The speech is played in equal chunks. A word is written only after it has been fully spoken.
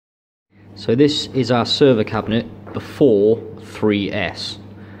So this is our server cabinet before 3S.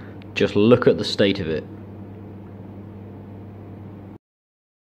 Just look at the state of it.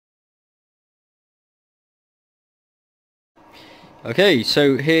 Okay,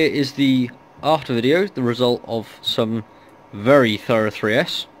 so here is the after video, the result of some very thorough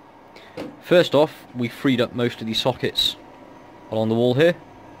 3S. First off, we freed up most of these sockets along the wall here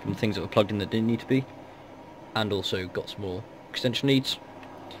from things that were plugged in that didn't need to be, and also got some more extension needs.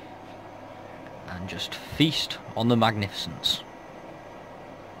 And just feast on the magnificence.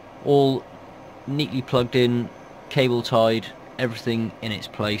 All neatly plugged in, cable tied, everything in its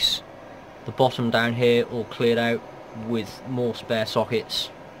place. The bottom down here all cleared out with more spare sockets,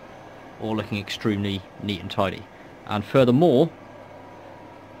 all looking extremely neat and tidy. And furthermore,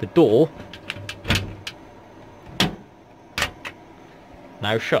 the door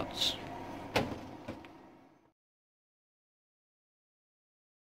now shuts.